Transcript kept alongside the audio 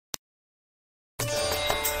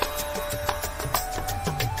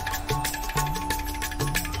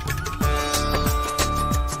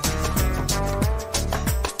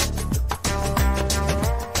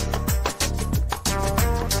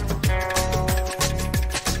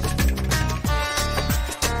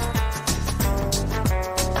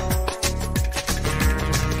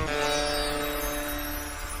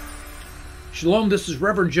Shalom, this is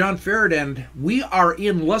Reverend John Farrad, and we are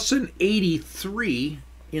in Lesson 83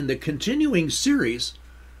 in the continuing series,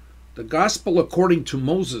 The Gospel According to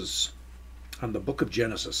Moses, on the book of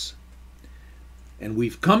Genesis. And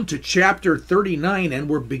we've come to chapter 39, and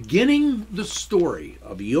we're beginning the story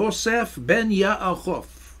of Yosef Ben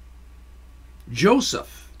Ya'akov,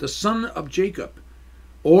 Joseph, the son of Jacob,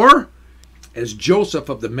 or as Joseph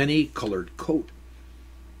of the many-colored coat.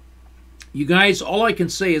 You guys, all I can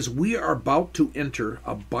say is we are about to enter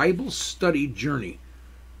a Bible study journey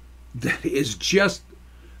that is just,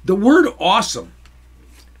 the word awesome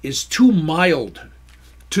is too mild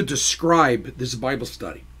to describe this Bible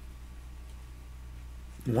study.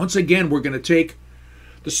 Once again, we're going to take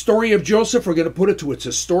the story of Joseph, we're going to put it to its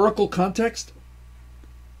historical context,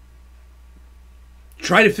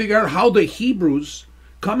 try to figure out how the Hebrews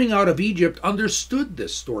coming out of Egypt understood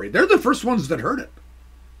this story. They're the first ones that heard it.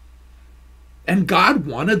 And God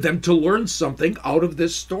wanted them to learn something out of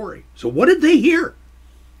this story. So what did they hear?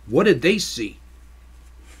 What did they see?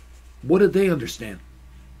 What did they understand?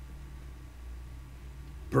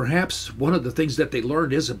 Perhaps one of the things that they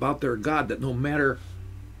learned is about their God, that no matter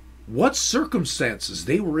what circumstances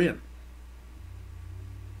they were in,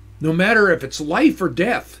 no matter if it's life or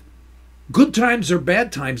death, good times or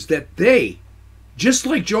bad times, that they, just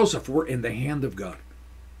like Joseph, were in the hand of God.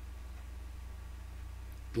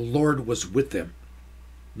 The Lord was with them,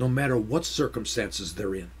 no matter what circumstances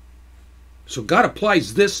they're in. So God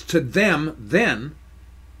applies this to them then,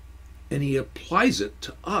 and He applies it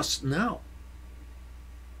to us now.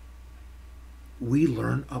 We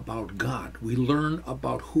learn about God. We learn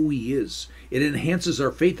about who He is. It enhances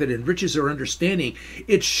our faith. It enriches our understanding.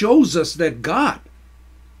 It shows us that God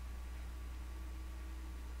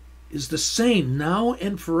is the same now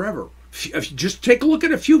and forever. Just take a look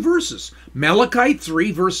at a few verses. Malachi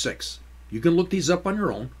 3, verse 6. You can look these up on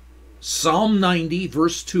your own. Psalm 90,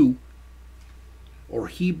 verse 2. Or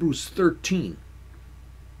Hebrews 13,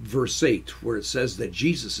 verse 8, where it says that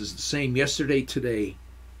Jesus is the same yesterday, today,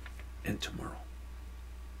 and tomorrow.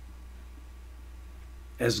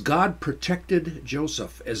 As God protected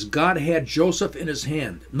Joseph, as God had Joseph in His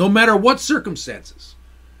hand, no matter what circumstances,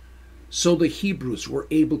 so the Hebrews were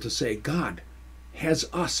able to say, God has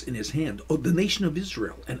us in His hand, the nation of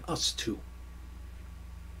Israel, and us too.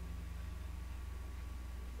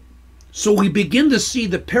 So we begin to see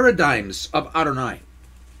the paradigms of Adonai.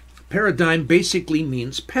 Paradigm basically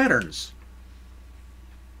means patterns.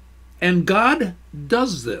 And God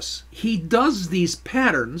does this. He does these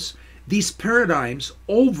patterns, these paradigms,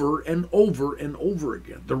 over and over and over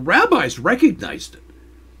again. The rabbis recognized it.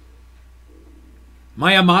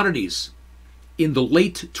 Maimonides, in the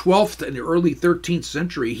late 12th and early 13th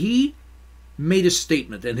century, he made a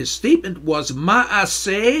statement, and his statement was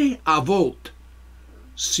Ma'aseh Avot,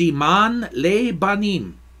 Siman Le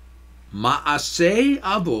Banim. Ma'aseh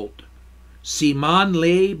Avot, Siman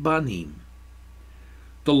Le Banim.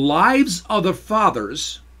 The lives of the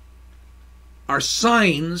fathers are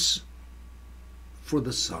signs for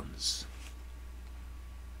the sons.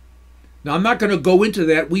 Now, I'm not going to go into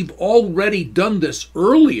that. We've already done this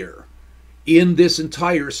earlier in this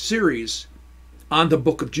entire series on the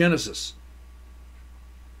book of Genesis.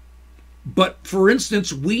 But, for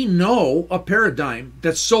instance, we know a paradigm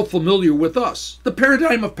that's so familiar with us. The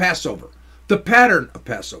paradigm of Passover. The pattern of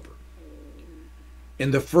Passover. In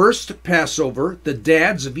the first Passover, the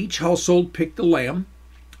dads of each household picked a lamb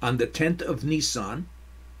on the 10th of Nisan.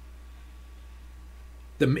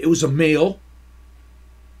 It was a male,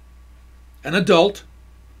 an adult,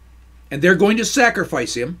 and they're going to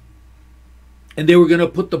sacrifice him. And they were going to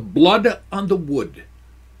put the blood on the wood,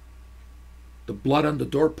 the blood on the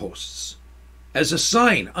doorposts, as a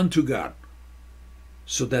sign unto God,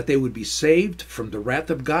 so that they would be saved from the wrath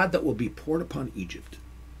of God that will be poured upon Egypt.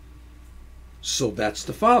 So that's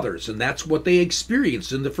the fathers, and that's what they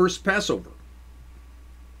experienced in the first Passover.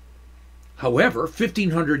 However,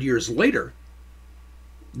 1,500 years later,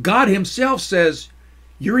 God Himself says,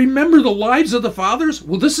 you remember the lives of the fathers?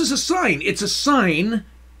 Well, this is a sign. It's a sign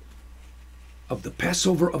of the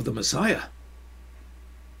Passover of the Messiah.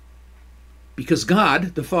 Because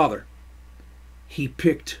God, the Father, He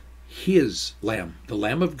picked His lamb, the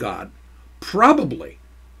Lamb of God, probably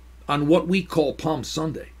on what we call Palm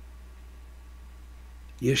Sunday.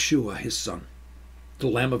 Yeshua, His Son, the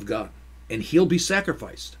Lamb of God, and He'll be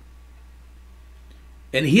sacrificed.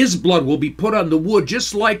 And His blood will be put on the wood,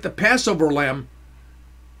 just like the Passover lamb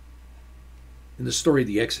in the story of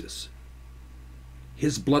the Exodus.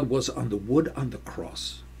 His blood was on the wood on the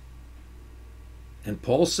cross. And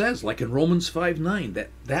Paul says, like in Romans 5:9,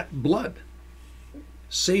 that blood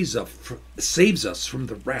saves us from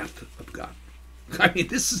the wrath of God. I mean,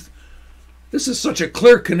 this is such a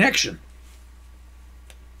clear connection.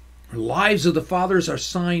 The lives of the fathers are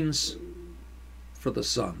signs for the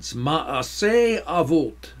sons. Ma'aseh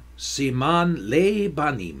avot siman le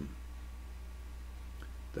banim.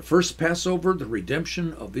 The first Passover, the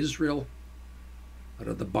redemption of Israel out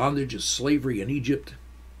of the bondage of slavery in Egypt.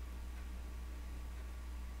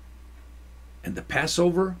 And the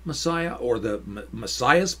Passover Messiah, or the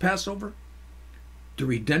Messiah's Passover, the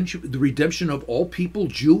redemption of all people,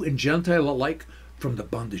 Jew and Gentile alike, from the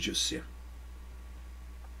bondage of sin.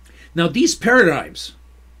 Now, these paradigms,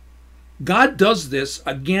 God does this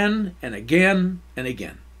again and again and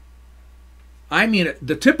again. I mean,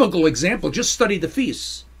 the typical example, just study the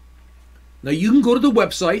feasts. Now, you can go to the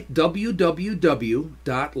website,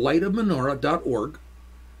 www.lightofmenorah.org.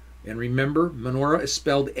 And remember, menorah is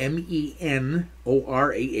spelled M-E-N-O-R-A-H.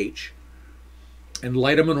 And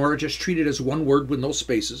light of menorah, just treat it as one word with no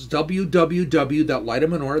spaces.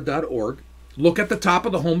 www.lightofmenorah.org. Look at the top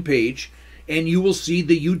of the home page, and you will see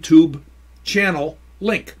the YouTube channel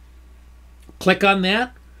link. Click on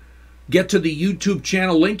that. Get to the YouTube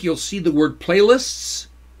channel link. You'll see the word playlists.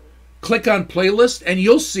 Click on playlist, and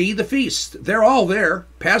you'll see the feast. They're all there.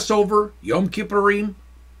 Passover, Yom Kippurim,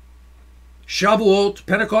 Shavuot,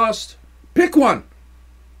 Pentecost. Pick one.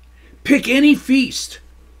 Pick any feast.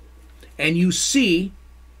 And you see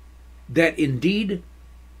that indeed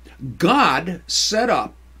God set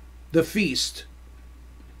up the feast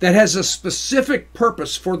that has a specific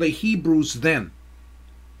purpose for the Hebrews then.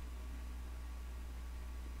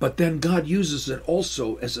 But then God uses it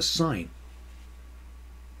also as a sign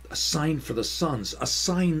for the sons, a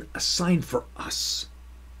sign for us.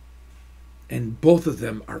 And both of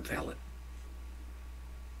them are valid.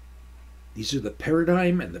 These are the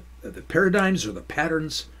paradigm and the paradigms or the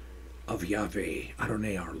patterns of Yahweh,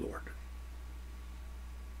 Adonai our Lord.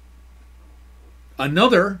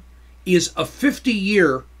 Another is a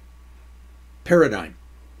 50-year paradigm.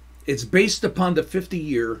 It's based upon the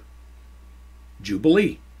 50-year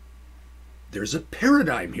Jubilee. There's a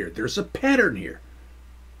paradigm here. There's a pattern here.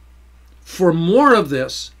 For more of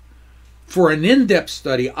this, for an in-depth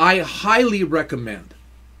study, I highly recommend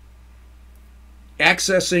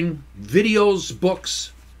accessing videos,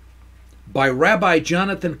 books by Rabbi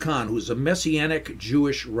Jonathan Cahn, who's a Messianic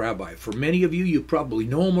Jewish rabbi. For many of you, you probably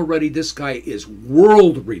know him already. This guy is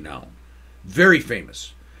world-renowned, very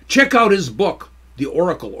famous. Check out his book, The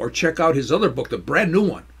Oracle, or check out his other book, the brand new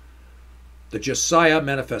one, The Josiah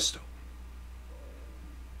Manifesto.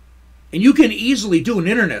 And you can easily do an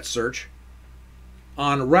internet search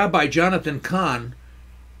on Rabbi Jonathan Cahn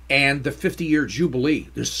and the 50-year Jubilee.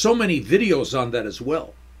 There's so many videos on that as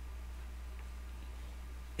well.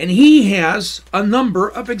 And he has a number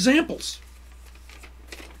of examples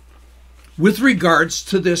with regards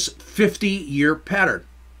to this 50-year pattern.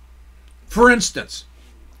 For instance,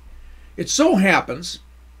 it so happens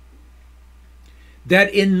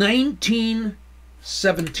that in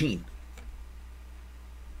 1917,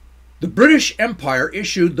 the British Empire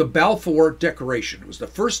issued the Balfour Declaration. It was the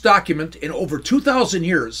first document in over 2,000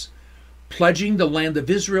 years pledging the land of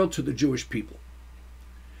Israel to the Jewish people.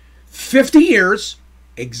 50 years,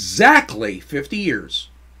 exactly 50 years,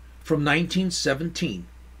 from 1917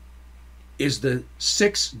 is the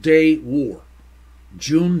Six-Day War,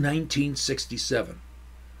 June 1967.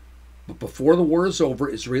 But before the war is over,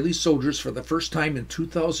 Israeli soldiers for the first time in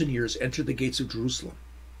 2,000 years entered the gates of Jerusalem.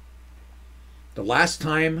 The last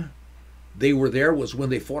time they were there was when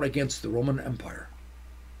they fought against the Roman Empire.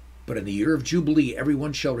 But in the year of Jubilee,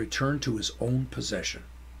 everyone shall return to his own possession.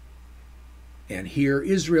 And here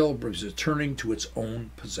Israel was returning to its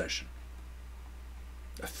own possession.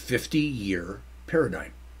 A 50-year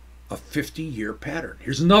paradigm, a 50-year pattern.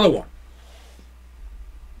 Here's another one.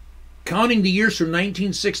 Counting the years from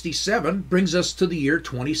 1967 brings us to the year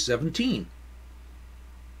 2017.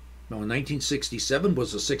 Now, in 1967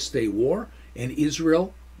 was the Six-Day War, and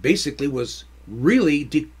Israel basically was really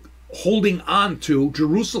holding on to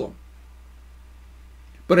Jerusalem.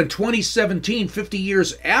 But in 2017, 50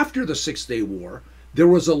 years after the Six-Day War, there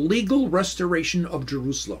was a legal restoration of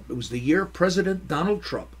Jerusalem. It was the year President Donald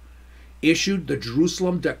Trump issued the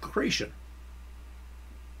Jerusalem Declaration.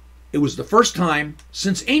 It was the first time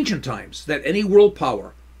since ancient times that any world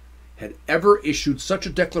power had ever issued such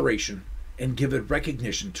a declaration and given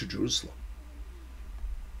recognition to Jerusalem.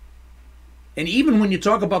 And even when you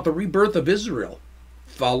talk about the rebirth of Israel,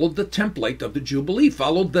 followed the template of the Jubilee,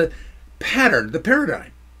 followed the pattern, the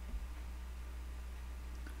paradigm.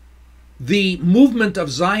 The movement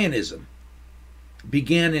of Zionism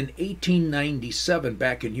began in 1897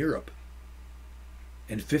 back in Europe.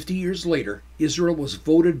 And 50 years later, Israel was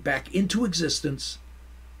voted back into existence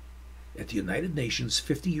at the United Nations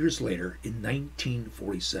 50 years later in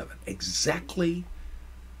 1947. Exactly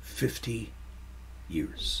 50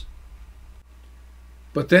 years.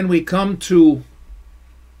 But then we come to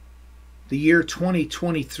the year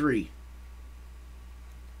 2023.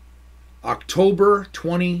 October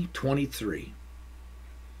 2023.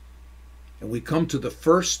 And we come to the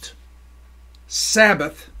first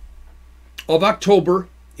Sabbath of October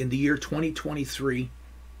in the year 2023,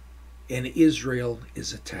 and Israel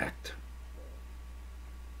is attacked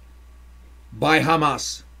by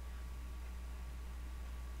Hamas.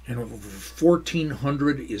 And over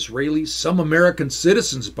 1,400 Israelis, some American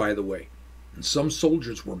citizens, by the way, and some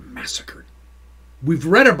soldiers were massacred. We've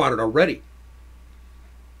read about it already.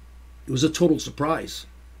 It was a total surprise.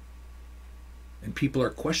 And people are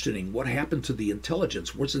questioning what happened to the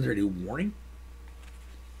intelligence. Wasn't there any warning?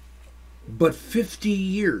 But 50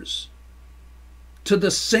 years to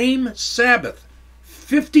the same Sabbath,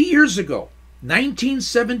 50 years ago,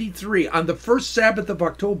 1973, on the first Sabbath of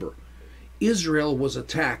October, Israel was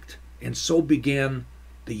attacked, and so began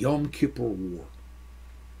the Yom Kippur War.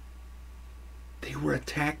 They were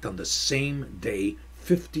attacked on the same day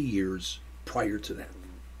 50 years prior to that.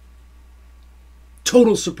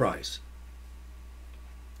 Total surprise.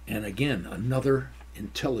 And again, another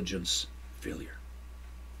intelligence failure.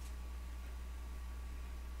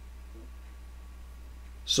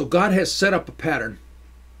 So God has set up a pattern.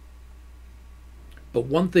 But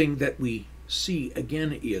one thing that we see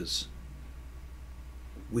again is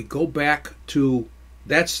we go back to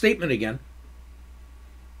that statement again.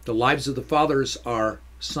 The lives of the fathers are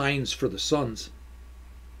signs for the sons.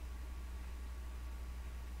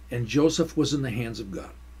 And Joseph was in the hands of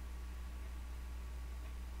God.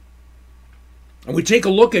 And we take a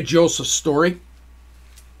look at Joseph's story.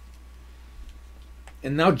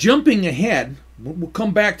 And now jumping ahead, we'll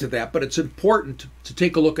come back to that, but it's important to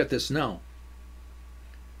take a look at this now.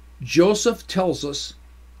 Joseph tells us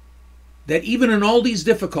that even in all these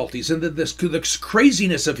difficulties and this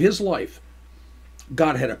craziness of his life,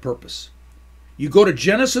 God had a purpose. You go to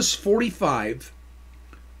Genesis 45,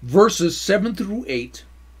 verses 7 through 8,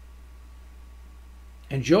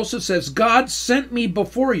 and Joseph says, God sent me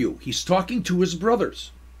before you. He's talking to his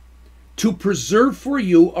brothers, to preserve for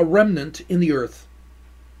you a remnant in the earth,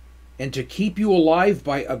 and to keep you alive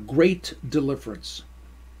by a great deliverance.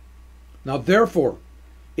 Now therefore,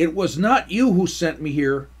 it was not you who sent me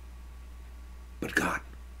here, but God.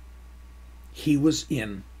 He was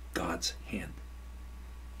in God's hand.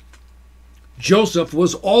 Joseph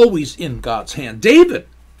was always in God's hand. David,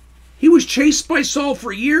 he was chased by Saul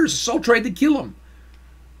for years. Saul tried to kill him.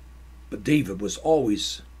 But David was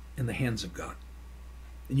always in the hands of God.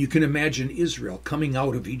 And you can imagine Israel coming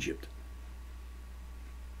out of Egypt.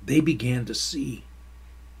 They began to see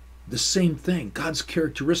the same thing, God's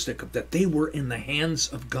characteristic of that they were in the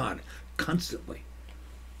hands of God constantly.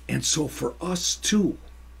 And so for us too,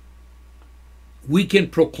 we can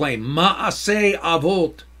proclaim Ma'aseh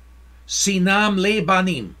Avot, Sinam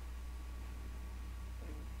Lebanim.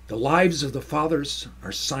 The lives of the fathers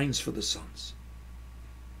are signs for the sons.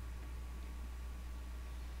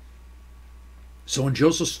 So in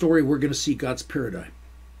Joseph's story, we're going to see God's paradigm.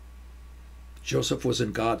 Joseph was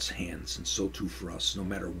in God's hands, and so too for us. No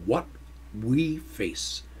matter what we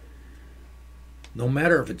face, no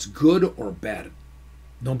matter if it's good or bad,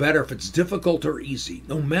 no matter if it's difficult or easy,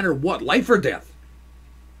 no matter what, life or death,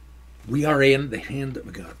 we are in the hand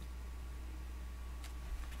of God.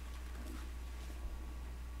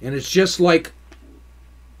 And it's just like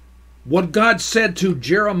what God said to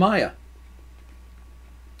Jeremiah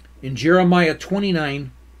in Jeremiah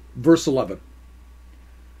 29, verse 11.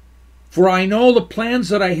 For I know the plans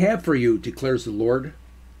that I have for you, declares the Lord,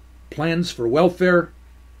 plans for welfare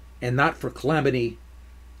and not for calamity,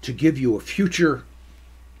 to give you a future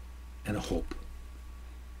and a hope.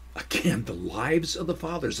 Again, the lives of the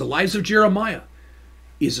fathers, the lives of Jeremiah,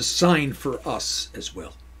 is a sign for us as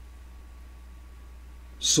well.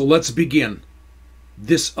 So let's begin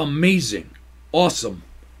this amazing, awesome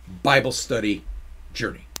Bible study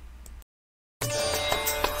journey.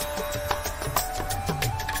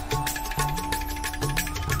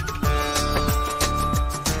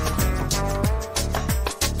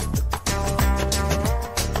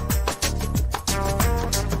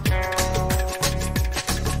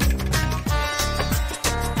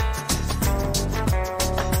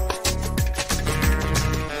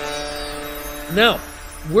 Now,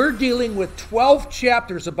 we're dealing with 12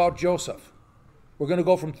 chapters about Joseph. We're going to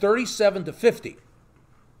go from 37 to 50.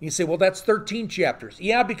 You say, well, that's 13 chapters.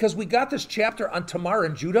 Yeah, because we got this chapter on Tamar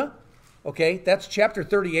and Judah, Okay, that's chapter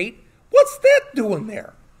 38. What's that doing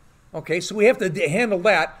there? Okay, so we have to handle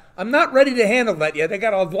that. I'm not ready to handle that yet. I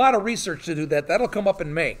got a lot of research to do that. That'll come up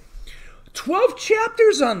in May. 12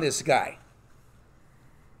 chapters on this guy.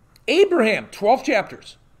 Abraham, 12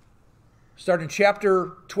 chapters. Starting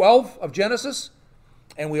chapter 12 of Genesis,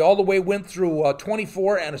 and we all the way went through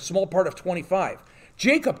 24 and a small part of 25.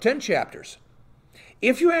 Jacob, 10 chapters.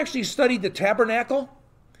 If you actually studied the tabernacle,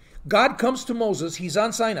 God comes to Moses, he's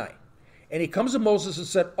on Sinai, and he comes to Moses and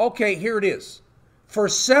said, okay, here it is. For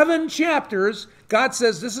 7 chapters, God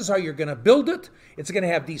says this is how you're going to build it. It's going to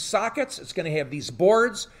have these sockets. It's going to have these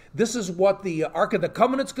boards. This is what the Ark of the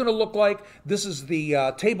Covenant's going to look like. This is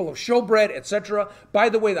the table of showbread, etc. By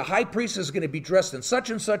the way, the high priest is going to be dressed in such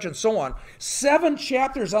and so on. 7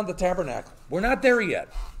 chapters on the tabernacle. We're not there yet.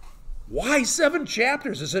 Why 7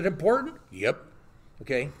 chapters? Is it important? Yep.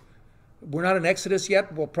 Okay. We're not in Exodus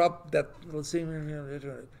yet. We'll probably a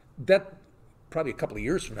couple of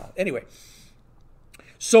years from now. Anyway.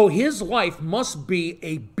 So his life must be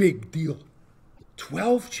a big deal.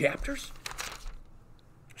 12 chapters?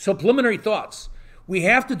 So preliminary thoughts. We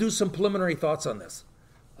have to do some preliminary thoughts on this.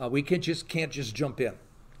 We can't just jump in.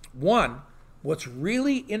 One, what's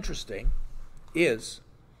really interesting is,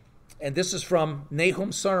 and this is from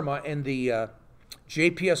Nahum Sarma in the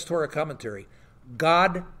JPS Torah commentary,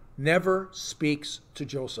 God never speaks to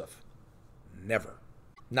Joseph. Never.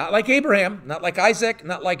 Not like Abraham, not like Isaac,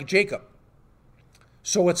 not like Jacob.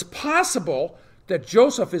 So it's possible that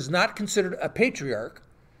Joseph is not considered a patriarch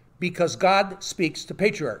because God speaks to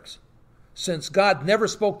patriarchs. Since God never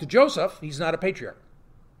spoke to Joseph, he's not a patriarch.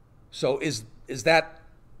 So is that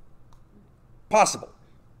possible?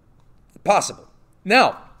 Possible.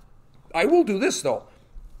 Now, I will do this though.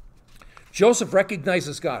 Joseph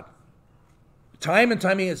recognizes God. Time and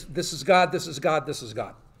time again, this is God, this is God, this is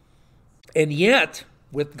God. And yet,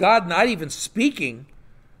 with God not even speaking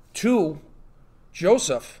to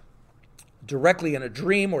Joseph directly in a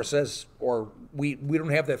dream, or says, or we don't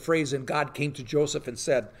have that phrase in God came to Joseph and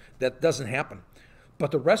said, that doesn't happen.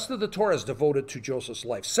 But the rest of the Torah is devoted to Joseph's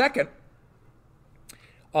life. Second,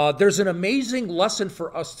 there's an amazing lesson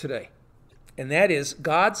for us today, and that is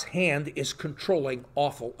God's hand is controlling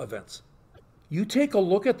awful events. You take a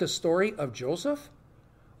look at the story of Joseph,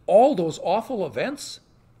 all those awful events,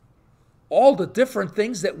 all the different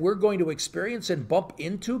things that we're going to experience and bump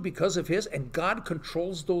into because of his, and God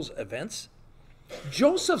controls those events.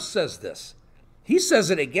 Joseph says this. He says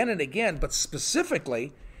it again and again, but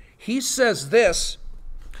specifically, he says this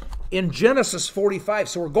in Genesis 45.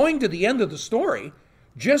 So we're going to the end of the story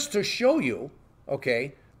just to show you,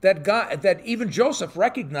 okay, that even Joseph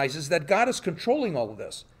recognizes that God is controlling all of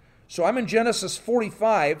this. So I'm in Genesis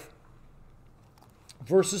 45,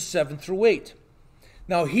 verses 7 through 8.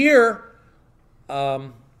 Now here,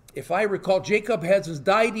 if I recall, Jacob hasn't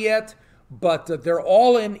died yet, but they're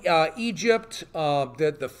all in Egypt.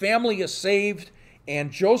 The family is saved,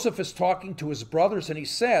 and Joseph is talking to his brothers, and he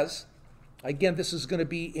says, again, this is going to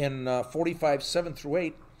be in 45, 7 through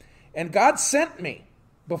 8, and God sent me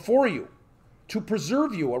before you to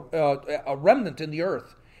preserve you, a remnant in the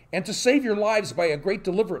earth, and to save your lives by a great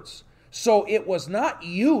deliverance. So it was not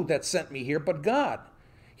you that sent me here, but God.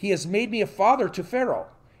 He has made me a father to Pharaoh,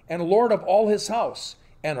 and Lord of all his house,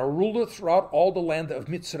 and a ruler throughout all the land of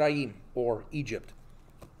Mitzrayim, or Egypt.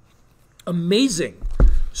 Amazing.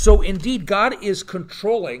 So indeed, God is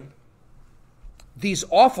controlling these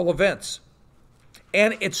awful events.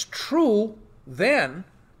 And it's true then,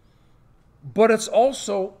 but it's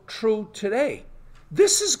also true today.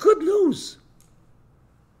 This is good news.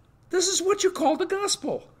 This is what you call the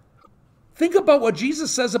gospel. Think about what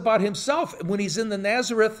Jesus says about himself when he's in the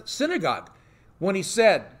Nazareth synagogue, when he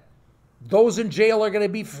said, those in jail are going to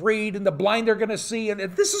be freed and the blind are going to see. And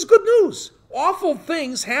this is good news. Awful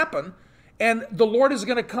things happen, and the Lord is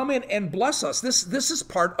going to come in and bless us. This is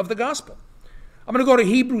part of the gospel. I'm going to go to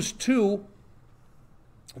Hebrews 2,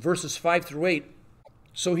 verses 5 through 8.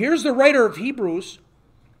 So here's the writer of Hebrews.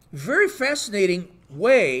 Very fascinating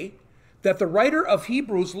way that the writer of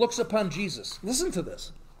Hebrews looks upon Jesus. Listen to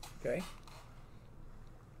this. Okay?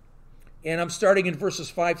 And I'm starting in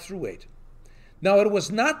verses 5 through 8. Now it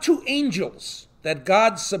was not to angels that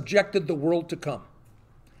God subjected the world to come,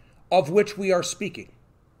 of which we are speaking.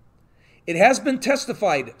 It has been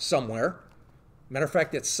testified somewhere. Matter of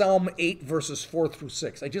fact, it's Psalm 8, verses 4 through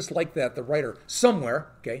 6. I just like that, the writer, somewhere,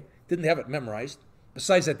 okay, didn't have it memorized.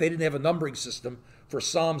 Besides that, they didn't have a numbering system for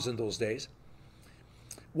Psalms in those days.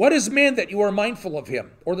 What is man that you are mindful of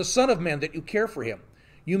him, or the son of man that you care for him?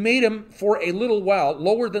 You made him for a little while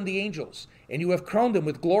lower than the angels, and you have crowned him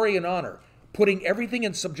with glory and honor. putting everything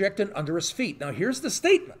in subjection under his feet. Now here's the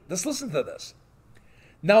statement. Let's listen to this.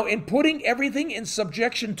 Now in putting everything in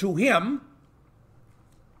subjection to him,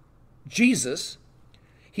 Jesus,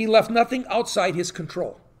 he left nothing outside his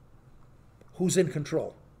control. Who's in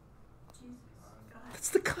control? That's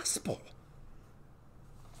the gospel.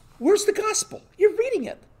 Where's the gospel? You're reading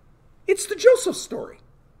it. It's the Joseph story.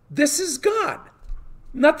 This is God.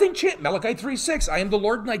 Nothing changed. Malachi 3:6, I am the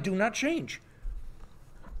Lord and I do not change.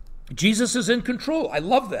 Jesus is in control. I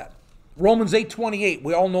love that. Romans 8:28,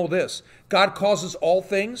 we all know this. God causes all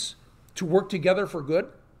things to work together for good.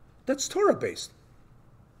 That's Torah-based.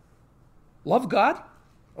 Love God,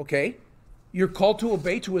 okay? You're called to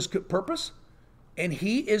obey to his purpose, and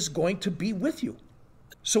he is going to be with you.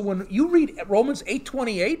 So when you read Romans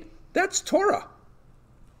 8:28, that's Torah.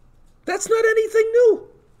 That's not anything new.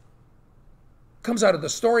 Comes out of the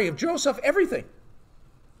story of Joseph, everything.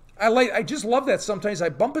 I just love that sometimes I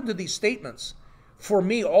bump into these statements. For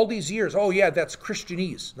me, all these years, oh yeah, that's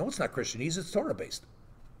Christianese. No, it's not Christianese, it's Torah-based.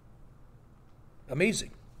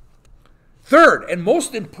 Amazing. Third, and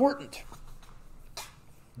most important,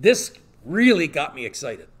 this really got me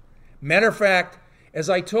excited. Matter of fact, as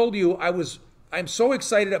I told you, I'm so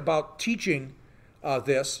excited about teaching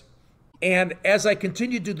this. And as I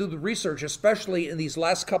continued to do the research, especially in these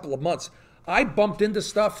last couple of months, I bumped into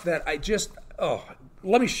stuff that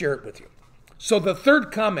let me share it with you. So the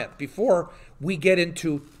third comment before we get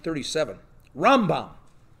into 37, Rambam,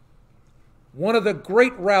 one of the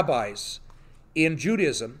great rabbis in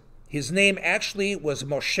Judaism, his name actually was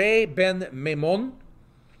Moshe Ben Maimon,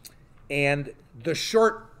 and the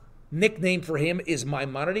short nickname for him is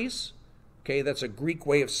Maimonides. Okay, that's a Greek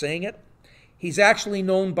way of saying it. He's actually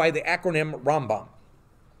known by the acronym Rambam.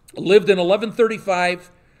 Lived in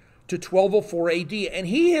 1135 to 1204 AD, and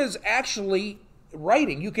he is actually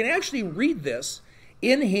writing. You can actually read this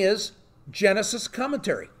in his Genesis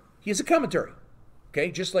commentary. He has a commentary,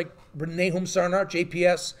 okay, just like Nahum Sarnar,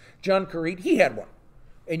 JPS, John Careed, he had one.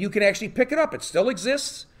 And you can actually pick it up. It still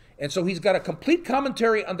exists, and so he's got a complete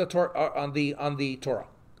commentary on the Torah,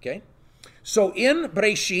 okay? So in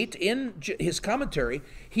Breshit, in his commentary,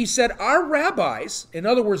 he said, our rabbis, in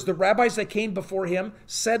other words, the rabbis that came before him,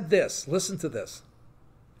 said this. Listen to this.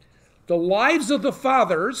 The lives of the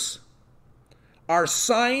fathers are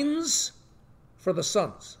signs for the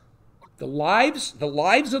sons. The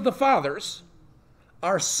lives of the fathers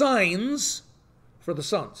are signs for the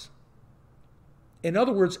sons. In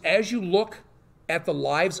other words, as you look at the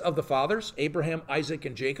lives of the fathers, Abraham, Isaac,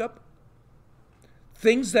 and Jacob,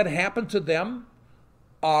 things that happen to them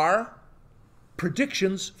are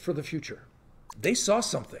predictions for the future. They saw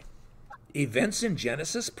something. Events in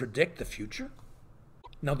Genesis predict the future.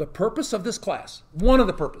 Now, the purpose of this class, one of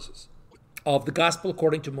the purposes of the gospel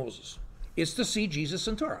according to Moses, is to see Jesus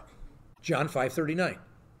in Torah. John 5:39.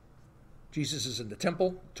 Jesus is in the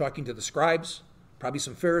temple talking to the scribes, probably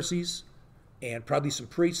some Pharisees, and probably some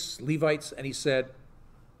priests, Levites, and he said,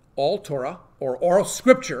 all Torah, or oral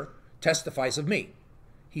scripture, testifies of me.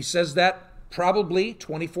 He says that probably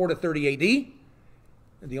 24 to 30 AD.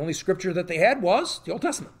 And the only scripture that they had was the Old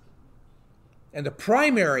Testament. And the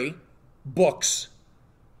primary books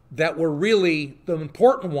that were really the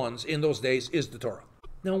important ones in those days is the Torah.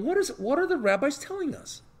 Now, what are the rabbis telling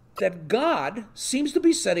us? That God seems to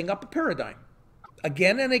be setting up a paradigm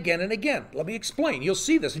again and again and again. Let me explain. You'll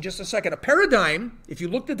see this in just a second. A paradigm, if you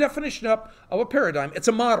look the definition up of a paradigm, it's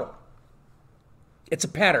a model. It's a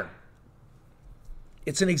pattern.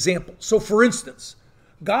 It's an example. So, for instance,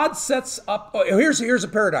 God sets up, here's a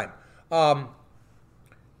paradigm.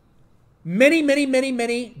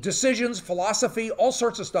 Many decisions, philosophy, all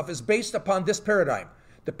sorts of stuff is based upon this paradigm.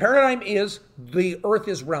 The paradigm is the earth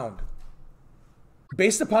is round.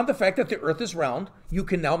 Based upon the fact that the earth is round, you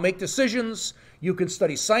can now make decisions, you can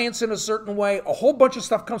study science in a certain way, a whole bunch of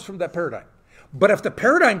stuff comes from that paradigm. But if the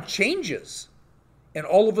paradigm changes, and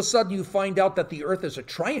all of a sudden you find out that the earth is a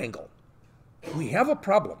triangle, we have a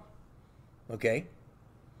problem, okay?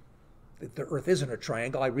 If the earth isn't a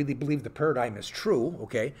triangle, I really believe the paradigm is true,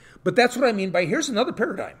 okay? But that's what I mean by, here's another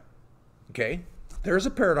paradigm, okay? There's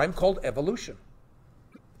a paradigm called evolution.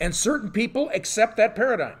 And certain people accept that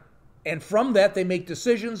paradigm. And from that, they make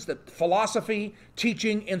decisions, that philosophy,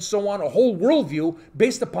 teaching, and so on, a whole worldview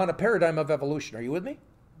based upon a paradigm of evolution. Are you with me?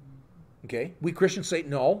 Okay. We Christians say,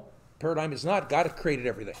 no, paradigm is not. God created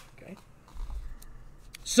everything. Okay.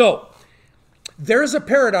 So, there's a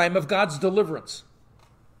paradigm of God's deliverance.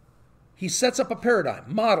 He sets up a paradigm,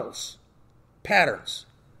 models, patterns.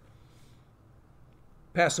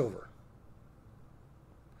 Passover.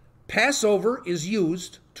 Passover is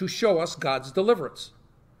used to show us God's deliverance.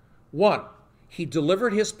 One, he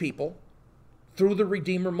delivered his people through the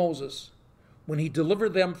Redeemer Moses when he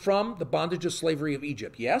delivered them from the bondage of slavery of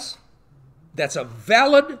Egypt. Yes? That's a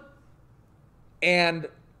valid and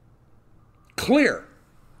clear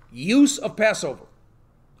use of Passover.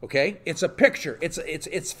 Okay? It's a picture.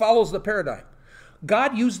 It follows the paradigm.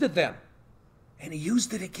 God used it then, and he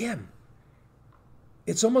used it again.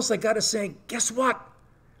 It's almost like God is saying, guess what?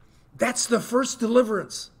 That's the first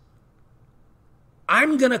deliverance.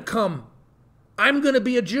 I'm going to come. I'm going to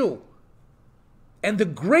be a Jew. And the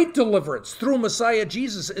great deliverance through Messiah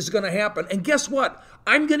Jesus is going to happen. And guess what?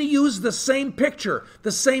 I'm going to use the same picture,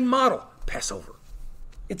 the same model, Passover.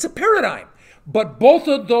 It's a paradigm. But both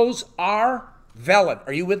of those are valid.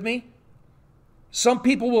 Are you with me? Some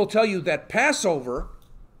people will tell you that Passover,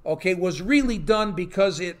 okay, was really done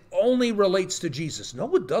because it only relates to Jesus.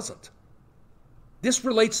 No, it doesn't. This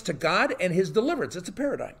relates to God and his deliverance. It's a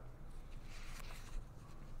paradigm.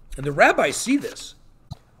 And the rabbis see this.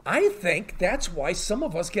 I think that's why some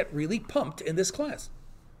of us get really pumped in this class.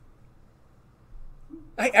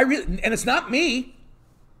 I really, and it's not me.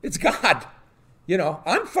 It's God. You know,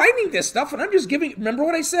 I'm finding this stuff and I'm just giving, remember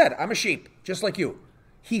what I said? I'm a sheep, just like you.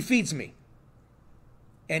 He feeds me.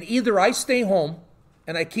 And either I stay home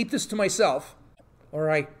and I keep this to myself, or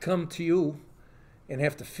I come to you and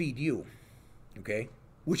have to feed you. Okay?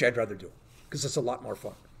 Which I'd rather do, because it's a lot more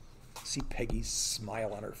fun. See Peggy's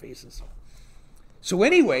smile on her face and so on. So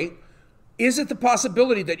anyway, is it the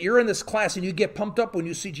possibility that you're in this class and you get pumped up when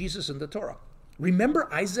you see Jesus in the Torah? Remember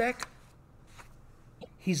Isaac?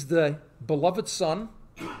 He's the beloved son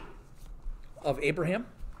of Abraham,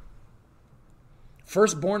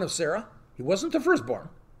 firstborn of Sarah. He wasn't the firstborn,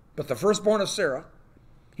 but the firstborn of Sarah.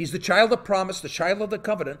 He's the child of promise, the child of the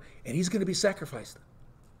covenant, and he's going to be sacrificed.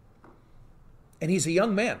 And he's a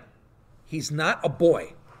young man. He's not a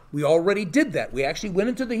boy. We already did that. We actually went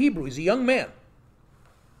into the Hebrew. He's a young man.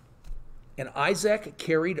 And Isaac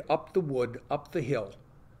carried up the wood, up the hill,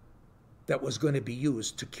 that was going to be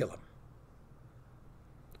used to kill him.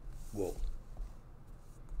 Whoa.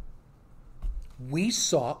 We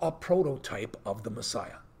saw a prototype of the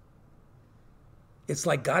Messiah. It's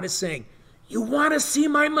like God is saying, you want to see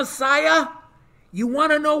my Messiah? You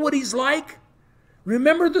want to know what he's like?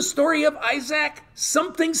 Remember the story of Isaac?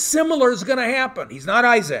 Something similar is going to happen. He's not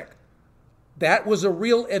Isaac. That was a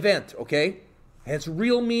real event, okay? It has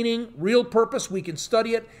real meaning, real purpose. We can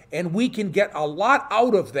study it, and we can get a lot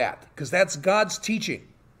out of that, because that's God's teaching.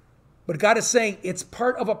 But God is saying it's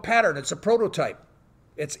part of a pattern. It's a prototype.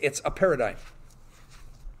 It's a paradigm.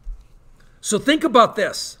 So think about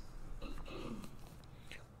this.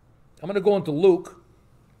 I'm going to go into Luke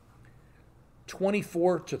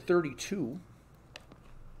 24 to 32.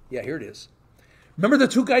 Yeah, here it is. Remember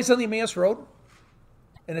the two guys on the Emmaus Road?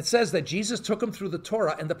 And it says that Jesus took them through the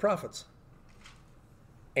Torah and the prophets.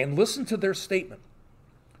 And listen to their statement.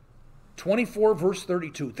 24 verse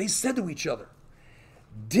 32. They said to each other,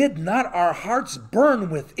 did not our hearts burn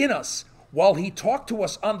within us while he talked to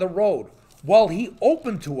us on the road, while he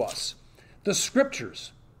opened to us the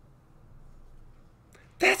scriptures?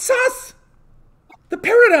 That's us. The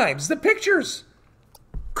paradigms, the pictures.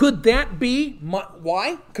 Could that be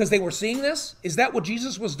why? Because they were seeing this? Is that what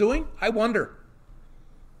Jesus was doing? I wonder.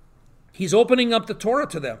 He's opening up the Torah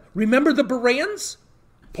to them. Remember the Bereans?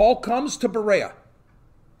 Paul comes to Berea.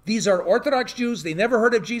 These are Orthodox Jews. They never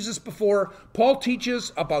heard of Jesus before. Paul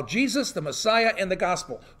teaches about Jesus, the Messiah, and the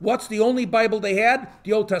gospel. What's the only Bible they had?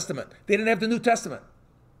 The Old Testament. They didn't have the New Testament.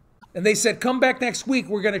 And they said, come back next week.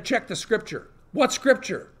 We're going to check the scripture. What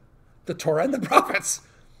scripture? The Torah and the prophets.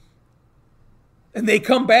 And they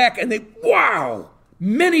come back and wow,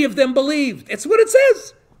 many of them believed. It's what it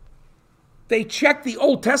says. They checked the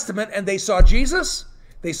Old Testament and they saw Jesus.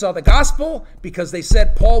 They saw the gospel because they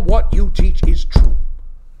said, Paul, what you teach is true.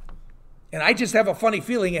 And I just have a funny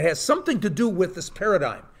feeling it has something to do with this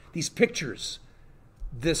paradigm, these pictures,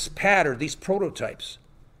 this pattern, these prototypes.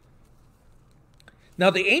 Now,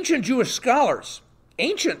 the ancient Jewish scholars,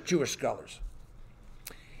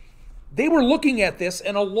 they were looking at this,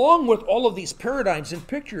 and along with all of these paradigms and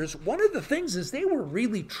pictures, one of the things is they were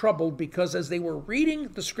really troubled because as they were reading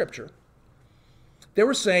the scripture, they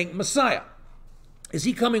were saying, Messiah, is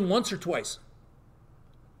he coming once or twice?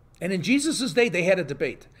 And in Jesus' day, they had a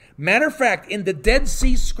debate. Matter of fact, in the Dead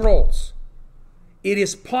Sea Scrolls, it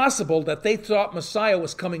is possible that they thought Messiah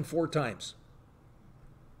was coming 4 times.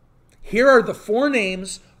 Here are the 4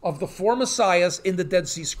 names of the 4 Messiahs in the Dead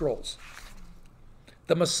Sea Scrolls.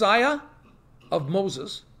 The Messiah of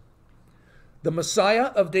Moses, the Messiah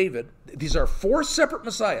of David. These are 4 separate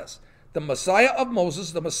Messiahs. The Messiah of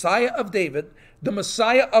Moses, the Messiah of David, the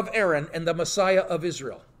Messiah of Aaron, and the Messiah of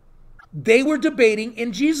Israel. They were debating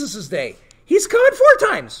in Jesus' day. He's coming 4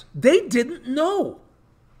 times. They didn't know.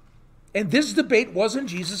 And this debate was in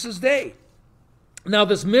Jesus' day. Now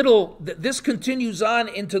this continues on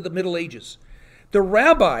into the Middle Ages. The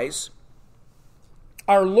rabbis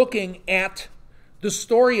are looking at the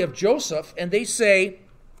story of Joseph, and they say,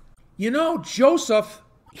 Joseph,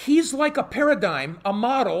 he's like a paradigm, a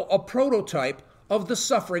model, a prototype of the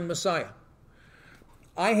suffering Messiah.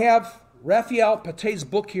 I have Raphael Pate's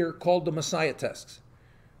book here called The Messiah Texts.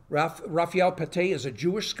 Raphael Pate is a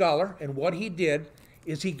Jewish scholar, and what he did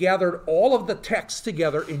is he gathered all of the texts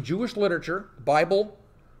together in Jewish literature, Bible,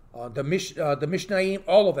 the Mishnayim,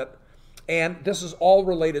 all of it, and this is all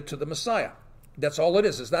related to the Messiah. That's all it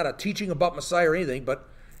is. It's not a teaching about Messiah or anything, but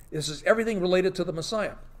this is everything related to the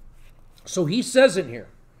Messiah. So he says in here,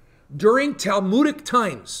 during Talmudic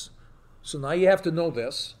times, so now you have to know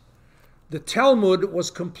this, the Talmud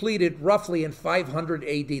was completed roughly in 500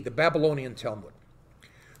 AD, the Babylonian Talmud.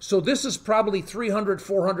 So this is probably 300,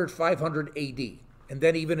 400, 500 AD, and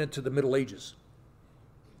then even into the Middle Ages.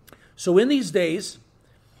 So in these days,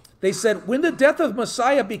 they said, when the death of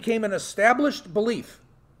Messiah became an established belief,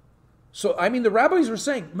 so, the rabbis were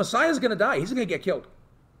saying, Messiah's going to die. He's going to get killed.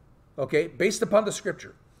 Okay, based upon the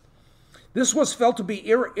scripture. This was felt to be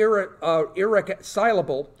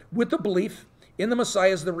irreconcilable with the belief in the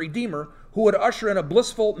Messiah as the Redeemer who would usher in a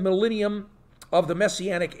blissful millennium of the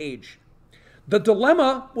Messianic age. The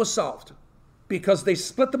dilemma was solved because they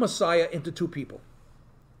split the Messiah into 2 people.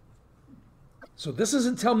 So this is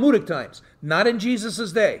in Talmudic times, not in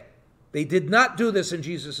Jesus' day. They did not do this in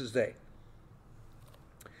Jesus' day.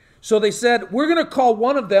 So they said, we're going to call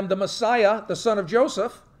one of them the Messiah, the son of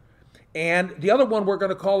Joseph, and the other one we're going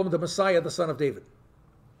to call him the Messiah, the son of David.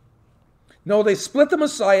 No, they split the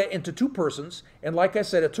Messiah into 2 persons, and like I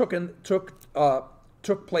said, it took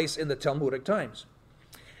place in the Talmudic times.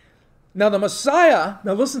 Now the Messiah,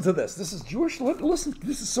 now listen to this. This is Jewish, listen,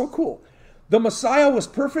 this is so cool. The Messiah was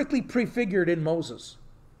perfectly prefigured in Moses.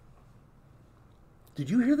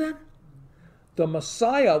 Did you hear that? The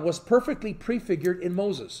Messiah was perfectly prefigured in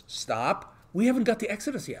Moses. Stop. We haven't got to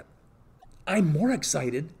Exodus yet. I'm more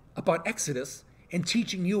excited about Exodus and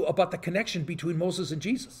teaching you about the connection between Moses and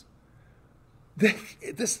Jesus.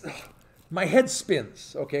 My head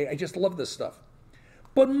spins, okay? I just love this stuff.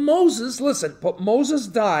 But Moses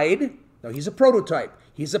died. Now, he's a prototype.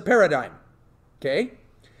 He's a paradigm, okay?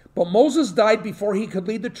 But Moses died before he could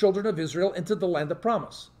lead the children of Israel into the land of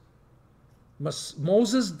promise.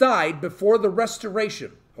 Moses died before the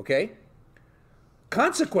restoration, okay?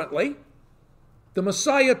 Consequently, the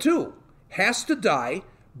Messiah too has to die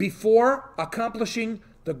before accomplishing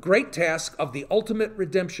the great task of the ultimate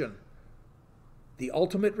redemption. The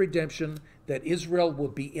ultimate redemption that Israel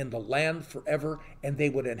would be in the land forever and they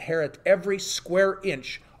would inherit every square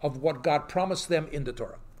inch of what God promised them in the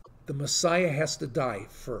Torah. The Messiah has to die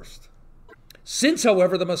first. Since,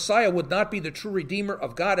 however, the Messiah would not be the true Redeemer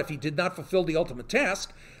of God if he did not fulfill the ultimate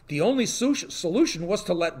task, the only solution was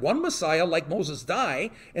to let one Messiah, like Moses,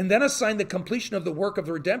 die, and then assign the completion of the work of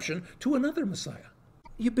the redemption to another Messiah.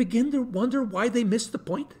 You begin to wonder why they missed the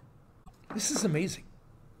point? This is amazing.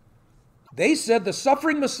 They said the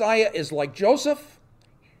suffering Messiah is like Joseph.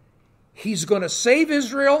 He's going to save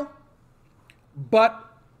Israel, but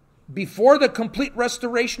before the complete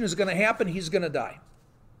restoration is going to happen, he's going to die.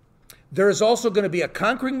 There is also going to be a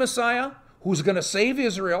conquering Messiah who's going to save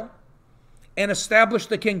Israel and establish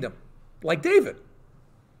the kingdom, like David.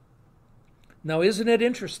 Now, isn't it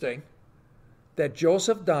interesting that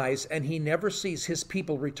Joseph dies and he never sees his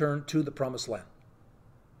people return to the promised land?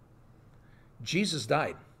 Jesus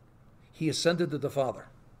died. He ascended to the Father.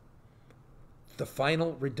 The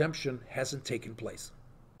final redemption hasn't taken place.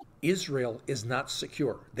 Israel is not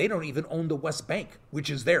secure. They don't even own the West Bank, which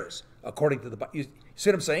is theirs, according to the Bible. You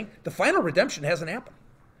see what I'm saying? The final redemption hasn't happened.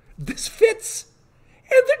 This fits.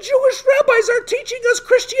 And the Jewish rabbis are teaching us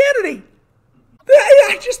Christianity.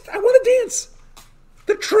 I want to dance.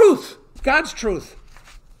 The truth, God's truth.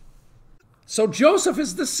 So Joseph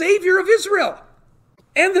is the Savior of Israel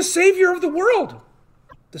and the Savior of the world.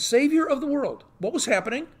 The Savior of the world. What was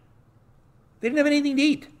happening? They didn't have anything to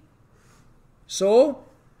eat. So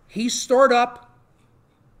he stored up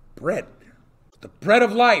bread, the bread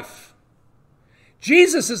of life.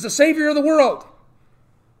 Jesus is the Savior of the world.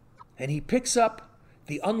 And he picks up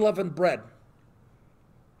the unleavened bread.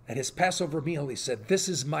 At his Passover meal, he said, "This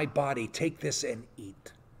is my body. Take this and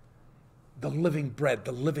eat." The living bread,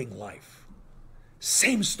 the living life.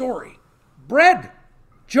 Same story. Bread.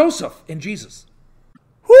 Joseph and Jesus.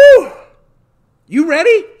 Whew! You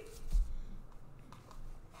ready?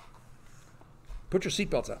 Put your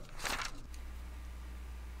seatbelts on.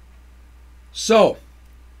 So,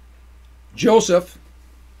 Joseph,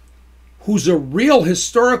 who's a real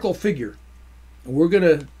historical figure, and we're going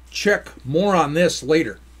to check more on this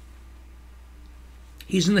later.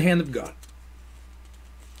 He's in the hand of God.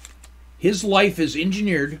 His life is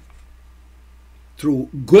engineered through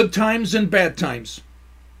good times and bad times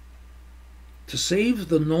to save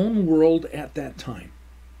the known world at that time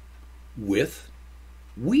with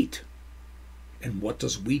wheat. And what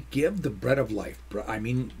does wheat give? The bread of life. I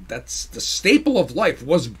mean, that's the staple of life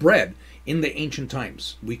was bread in the ancient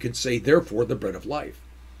times. We could say, therefore, the bread of life.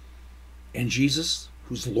 And Jesus,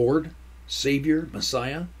 who's Lord, Savior,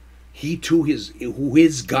 Messiah, he too who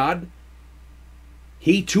is God,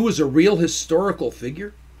 he too is a real historical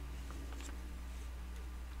figure.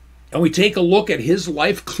 And we take a look at his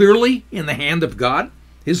life clearly in the hand of God.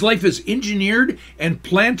 His life is engineered and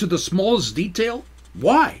planned to the smallest detail.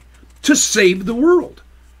 Why? To save the world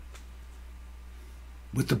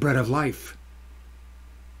with the bread of life,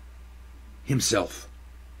 himself.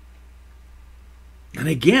 And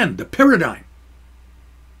again, the paradigm,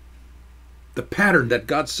 the pattern that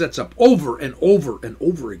God sets up over and over and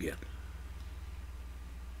over again.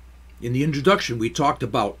 In the introduction, we talked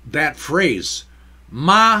about that phrase,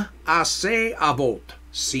 Ma'aseh Avot,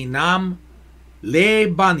 Sinam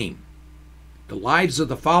Lebanim. The lives of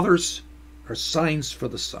the fathers are signs for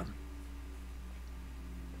the Son.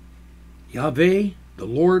 Yahweh, the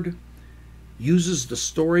Lord, uses the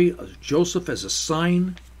story of Joseph as a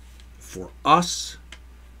sign for us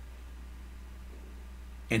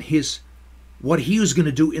and what he was going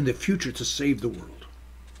to do in the future to save the world.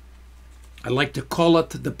 I like to call it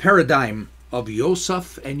the paradigm of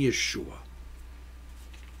Yosef and Yeshua.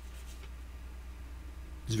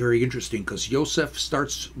 It's very interesting because Yosef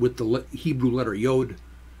starts with the Hebrew letter Yod.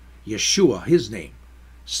 Yeshua, his name,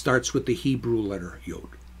 starts with the Hebrew letter Yod.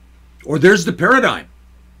 Or there's the paradigm.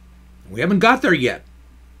 We haven't got there yet.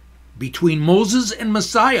 Between Moses and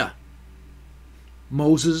Messiah.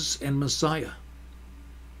 Moses and Messiah.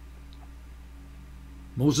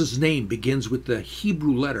 Moses' name begins with the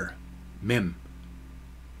Hebrew letter Mem.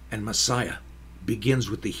 And Messiah begins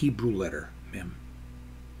with the Hebrew letter Mem.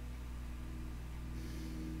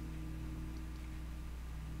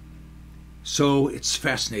 So it's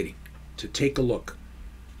fascinating to take a look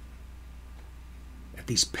at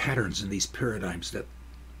these patterns and these paradigms that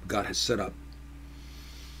God has set up.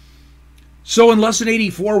 So in Lesson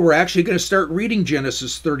 84, we're actually going to start reading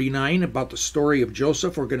Genesis 39 about the story of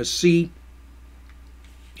Joseph. We're going to see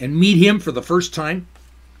and meet him for the first time.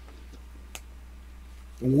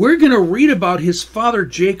 We're going to read about his father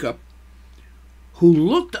Jacob, who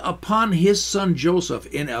looked upon his son Joseph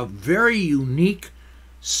in a very unique,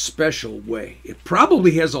 special way. It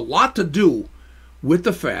probably has a lot to do with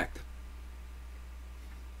the fact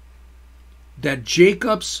that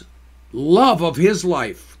Jacob's love of his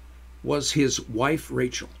life was his wife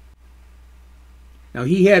Rachel. Now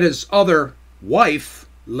he had his other wife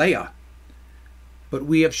Leah, but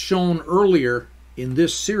we have shown earlier in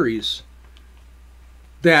this series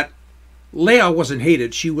that Leah wasn't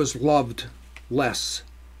hated, she was loved less.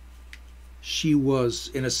 She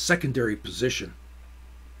was in a secondary position.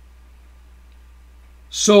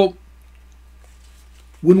 So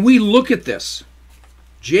when we look at this,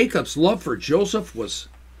 Jacob's love for Joseph was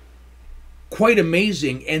quite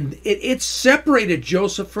amazing, and it separated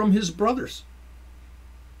Joseph from his brothers.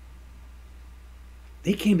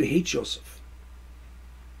 They came to hate Joseph.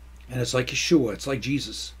 And it's like Yeshua, it's like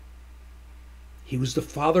Jesus. He was the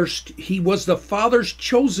Father's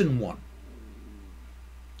chosen one.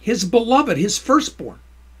 His beloved, his firstborn.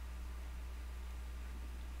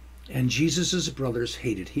 And Jesus' brothers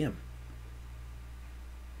hated him.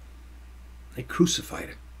 They crucified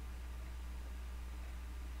him.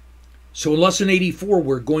 So in Lesson 84,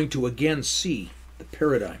 we're going to again see the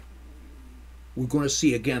paradigm. We're going to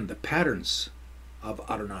see again the patterns of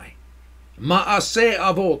Adonai. Ma'aseh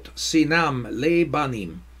Avot Sinam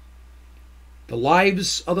Lebanim. The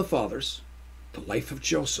lives of the fathers, the life of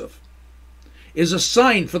Joseph, is a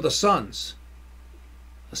sign for the sons.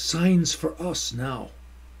 The signs for us now.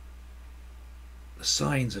 The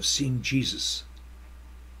signs of seeing Jesus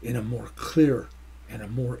in a more clear and a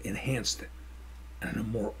more enhanced and a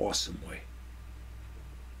more awesome way.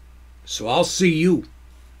 So I'll see you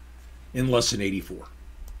in Lesson 84.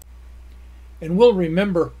 And we'll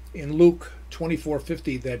remember in Luke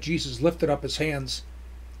 24:50 that Jesus lifted up his hands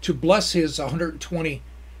to bless his 120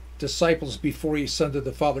 disciples before he ascended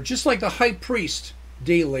the Father, just like the high priest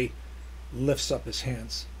daily lifts up his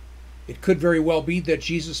hands. It could very well be that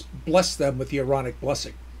Jesus blessed them with the Aaronic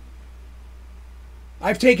blessing.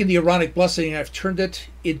 I've taken the Aaronic blessing and I've turned it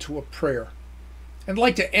into a prayer. And I'd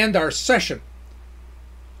like to end our session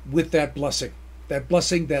with that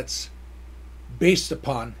blessing that's based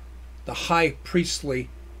upon the high priestly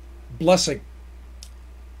blessing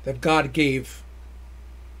that God gave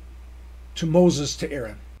to Moses, to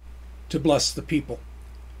Aaron, to bless the people.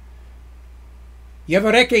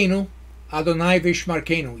 Yevarekenu Adonai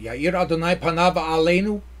vishmarkenu, Yair Adonai panav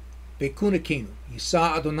aleinu vekunekenu,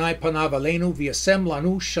 Yisa Adonai panav aleinu v'yasem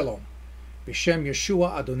lanu shalom, B'Shem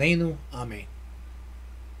Yeshua Adonenu, Amen.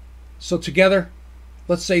 So together,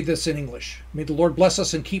 let's say this in English. May the Lord bless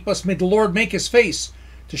us and keep us. May the Lord make his face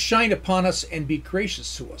to shine upon us and be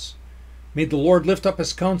gracious to us. May the Lord lift up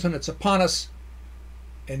his countenance upon us,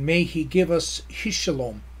 and may he give us his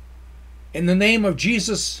shalom. In the name of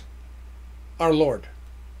Jesus, our Lord.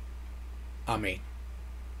 Amen.